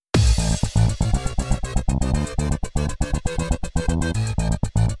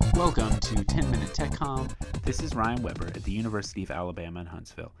Welcome to 10 Minute TechCom. This is Ryan Weber at the University of Alabama in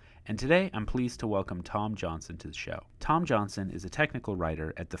Huntsville, and today I'm pleased to welcome Tom Johnson to the show. Tom Johnson is a technical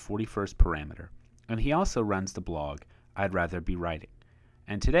writer at the 41st Parameter, and he also runs the blog I'd Rather Be Writing.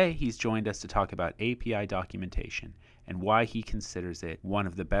 And today he's joined us to talk about API documentation and why he considers it one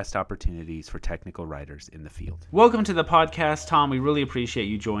of the best opportunities for technical writers in the field. Welcome to the podcast, Tom. We really appreciate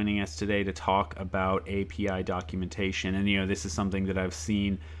you joining us today to talk about API documentation. And, this is something that I've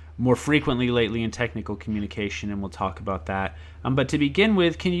seen more frequently lately in technical communication, and we'll talk about that. But to begin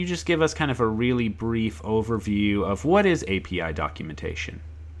with, can you just give us kind of a really brief overview of what is API documentation?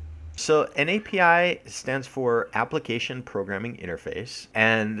 So an API stands for Application Programming Interface,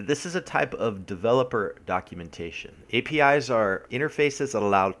 and this is a type of developer documentation. APIs are interfaces that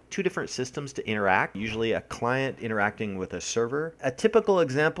allow two different systems to interact, usually a client interacting with a server. A typical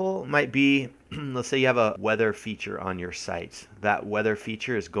example might be, let's say you have a weather feature on your site. That weather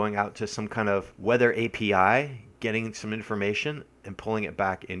feature is going out to some kind of weather API, getting some information and pulling it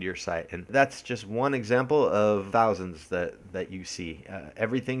back into your site. And that's just one example of thousands that you see.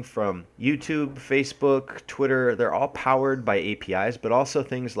 Everything from YouTube, Facebook, Twitter, they're all powered by APIs, but also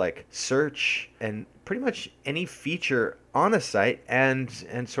things like search and pretty much any feature on a site and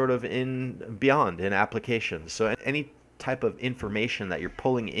sort of in beyond in applications. So any type of information that you're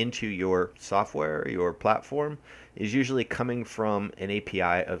pulling into your software, your platform, is usually coming from an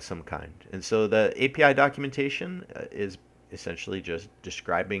API of some kind. And so the API documentation is essentially just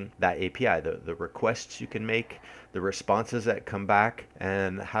describing that API, the requests you can make, the responses that come back,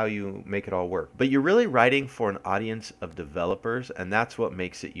 and how you make it all work. But you're really writing for an audience of developers, and that's what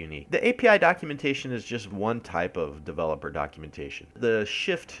makes it unique. The API documentation is just one type of developer documentation. The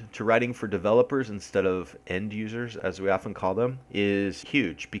shift to writing for developers instead of end users, as we often call them, is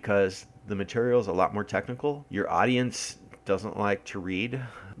huge because the material is a lot more technical. Your audience doesn't like to read.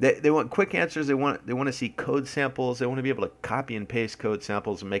 They want quick answers. They want to see code samples. They want to be able to copy and paste code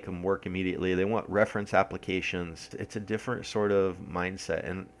samples and make them work immediately. They want reference applications. It's a different sort of mindset,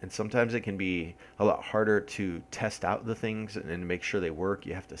 and sometimes it can be a lot harder to test out the things and make sure they work.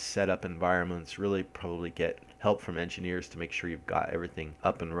 You have to set up environments, really probably get help from engineers to make sure you've got everything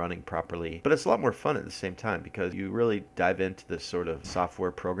up and running properly. But it's a lot more fun at the same time because you really dive into this sort of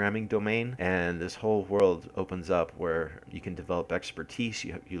software programming domain, and this whole world opens up where you can develop expertise.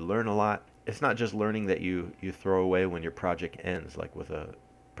 You learn a lot. It's not just learning that you throw away when your project ends, like with a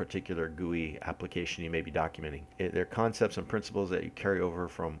particular GUI application you may be documenting. They're concepts and principles that you carry over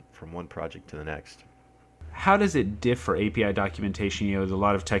from one project to the next. How does it differ, API documentation? A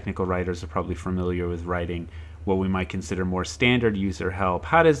lot of technical writers are probably familiar with writing what we might consider more standard user help.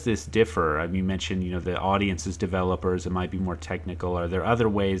 How does this differ? You mentioned, the audience is developers. It might be more technical. Are there other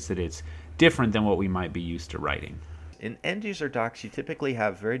ways that it's different than what we might be used to writing? In end user docs, you typically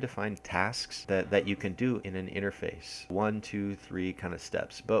have very defined tasks that you can do in an interface. 1, 2, 3 kind of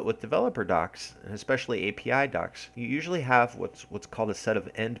steps. But with developer docs, and especially API docs, you usually have what's called a set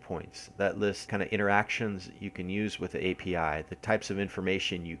of endpoints that list kind of interactions you can use with the API, the types of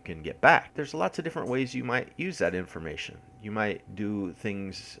information you can get back. There's lots of different ways you might use that information. You might do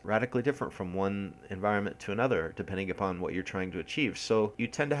things radically different from one environment to another, depending upon what you're trying to achieve. So you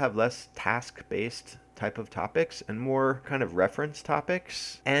tend to have less task-based type of topics and more kind of reference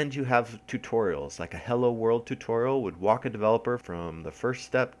topics. And you have tutorials, like a Hello World tutorial would walk a developer from the first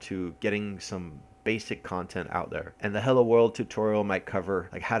step to getting some basic content out there. And the Hello World tutorial might cover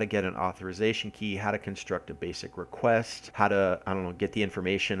like how to get an authorization key, how to construct a basic request, how to, get the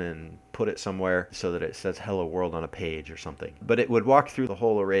information and put it somewhere so that it says Hello World on a page or something. But it would walk through the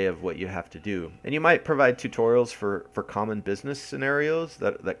whole array of what you have to do. And you might provide tutorials for common business scenarios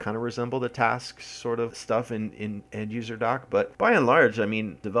that kind of resemble the tasks sort of stuff in end user doc. But by and large,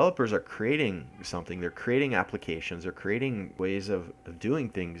 developers are creating something. They're creating applications. They're creating ways of doing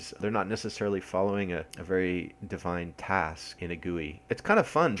things. They're not necessarily following a very defined task in a GUI. It's kind of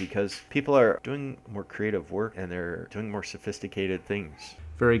fun because people are doing more creative work and they're doing more sophisticated things.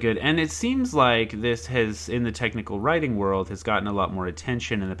 Very good. And it seems like this has, in the technical writing world, has gotten a lot more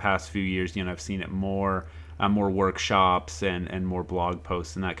attention in the past few years. I've seen it more workshops and more blog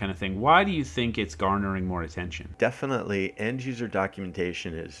posts and that kind of thing. Why do you think it's garnering more attention? Definitely, end user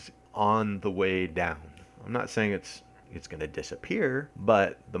documentation is on the way down. I'm not saying it's going to disappear,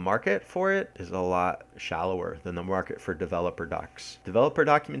 but the market for it is a lot shallower than the market for developer docs. Developer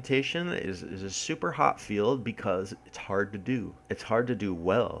documentation is a super hot field because it's hard to do. It's hard to do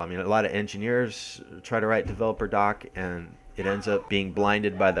well. A lot of engineers try to write developer doc and it ends up being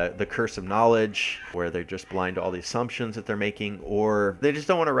blinded by the curse of knowledge, where they're just blind to all the assumptions that they're making, or they just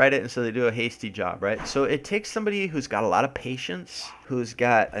don't want to write it, and so they do a hasty job, right? So it takes somebody who's got a lot of patience, who's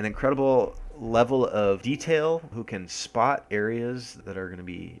got an incredible level of detail, who can spot areas that are going to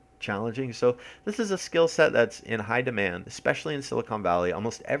be challenging. So this is a skill set that's in high demand, especially in Silicon Valley.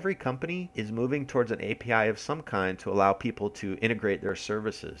 Almost every company is moving towards an API of some kind to allow people to integrate their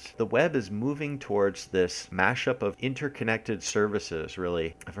services. The web is moving towards this mashup of interconnected services,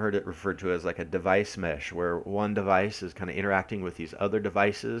 really. I've heard it referred to as like a device mesh, where one device is kind of interacting with these other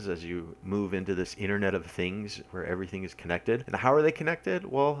devices as you move into this Internet of Things where everything is connected. And how are they connected?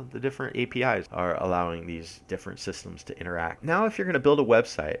 Well, the different APIs are allowing these different systems to interact. Now, if you're going to build a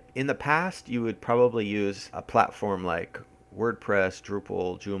website, in the past, you would probably use a platform like WordPress,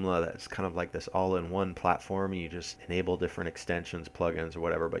 Drupal, Joomla. That's kind of like this all-in-one platform. You just enable different extensions, plugins, or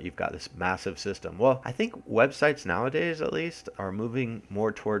whatever, but you've got this massive system. Well, I think websites nowadays, at least, are moving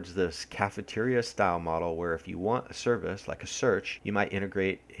more towards this cafeteria-style model, where if you want a service, like a search, you might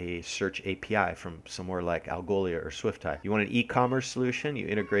integrate a search API from somewhere like Algolia or SwiftUI. You want an e-commerce solution, you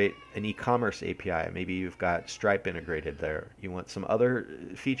integrate an e-commerce API. Maybe you've got Stripe integrated there. You want some other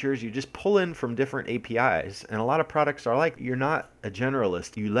features, you just pull in from different APIs, and a lot of products are like, you're not a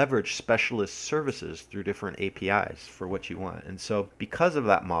generalist. You leverage specialist services through different APIs for what you want. And so because of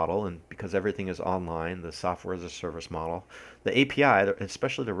that model, and because everything is online, the software as a service model, the API,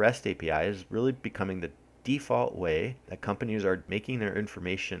 especially the REST API, is really becoming the default way that companies are making their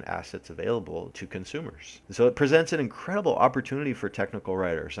information assets available to consumers. So it presents an incredible opportunity for technical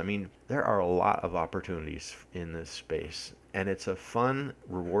writers. I mean, there are a lot of opportunities in this space, and it's a fun,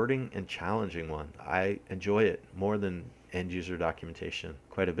 rewarding, and challenging one. I enjoy it more than end user documentation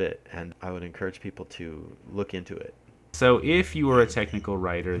quite a bit, and I would encourage people to look into it. So if you were a technical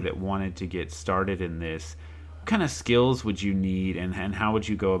writer that wanted to get started in this, what kind of skills would you need, and how would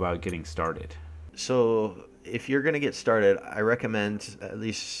you go about getting started? So if you're going to get started, I recommend at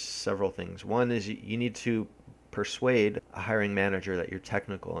least several things. One is you need to persuade a hiring manager that you're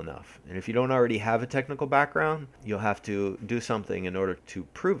technical enough. And if you don't already have a technical background, you'll have to do something in order to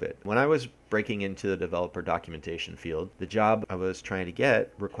prove it. When I was breaking into the developer documentation field, the job I was trying to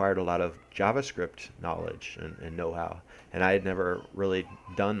get required a lot of JavaScript knowledge and know-how. And I had never really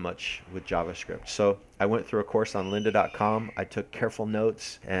done much with JavaScript. So I went through a course on lynda.com. I took careful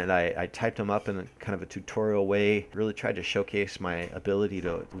notes, and I typed them up in a kind of a tutorial way, really tried to showcase my ability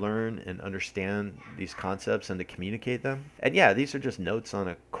to learn and understand these concepts and to communicate them. And yeah, these are just notes on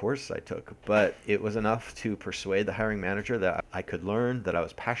a course I took, but it was enough to persuade the hiring manager that I could learn, that I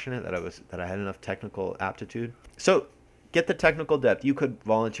was passionate, that I had enough technical aptitude. So get the technical depth. You could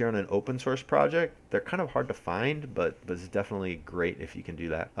volunteer on an open source project. They're kind of hard to find, but it's definitely great if you can do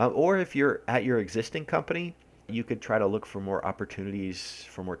that. Or if you're at your existing company, you could try to look for more opportunities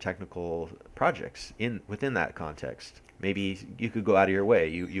for more technical projects within that context. Maybe you could go out of your way.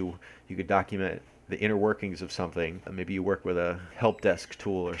 You could document the inner workings of something. Maybe you work with a help desk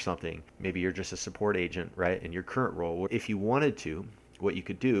tool or something. Maybe you're just a support agent, right, in your current role. If you wanted to, what you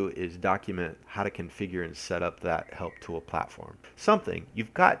could do is document how to configure and set up that help tool platform.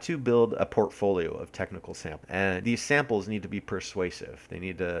 You've got to build a portfolio of technical samples. And these samples need to be persuasive. They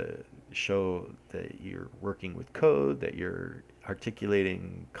need to show that you're working with code, that you're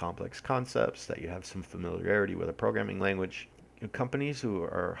articulating complex concepts, that you have some familiarity with a programming language. Companies who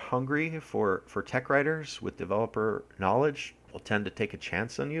are hungry for tech writers with developer knowledge will tend to take a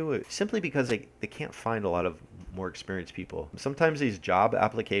chance on you simply because they can't find a lot of more experienced people. Sometimes these job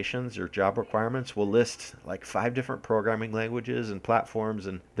applications or job requirements will list like 5 different programming languages and platforms,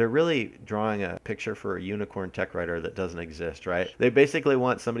 and they're really drawing a picture for a unicorn tech writer that doesn't exist, right? They basically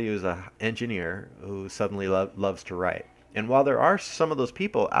want somebody who's an engineer who suddenly loves to write. And while there are some of those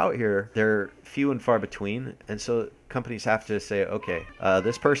people out here, they're few and far between. And so companies have to say, okay,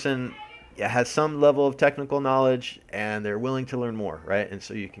 this person has some level of technical knowledge and they're willing to learn more, right? And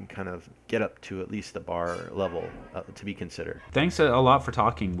so you can kind of get up to at least the bar level to be considered. Thanks a lot for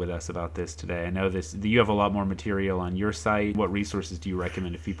talking with us about this today. I know you have a lot more material on your site. What resources do you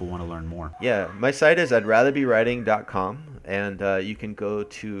recommend if people want to learn more? Yeah, my site is I'dRatherBeWriting.com, and you can go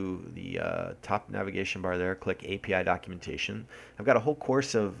to the top navigation bar there, click API documentation. I've got a whole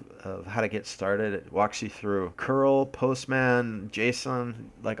course of how to get started. It walks you through curl, Postman, JSON,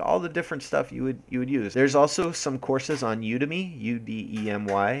 like all the different stuff you would use. There's also some courses on Udemy,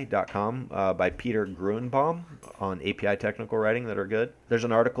 udemy.com, by Peter Gruenbaum on API technical writing that are good. There's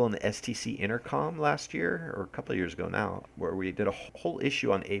an article in the STC Intercom last year, or a couple of years ago now, where we did a whole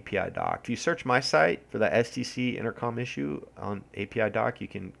issue on API Doc. If you search my site for the STC Intercom issue on API Doc, you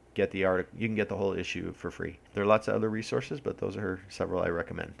can get the article. You can get the whole issue for free. There are lots of other resources, but those are several I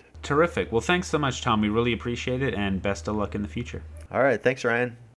recommend. Terrific. Well, thanks so much, Tom. We really appreciate it, and best of luck in the future. All right. Thanks, Ryan.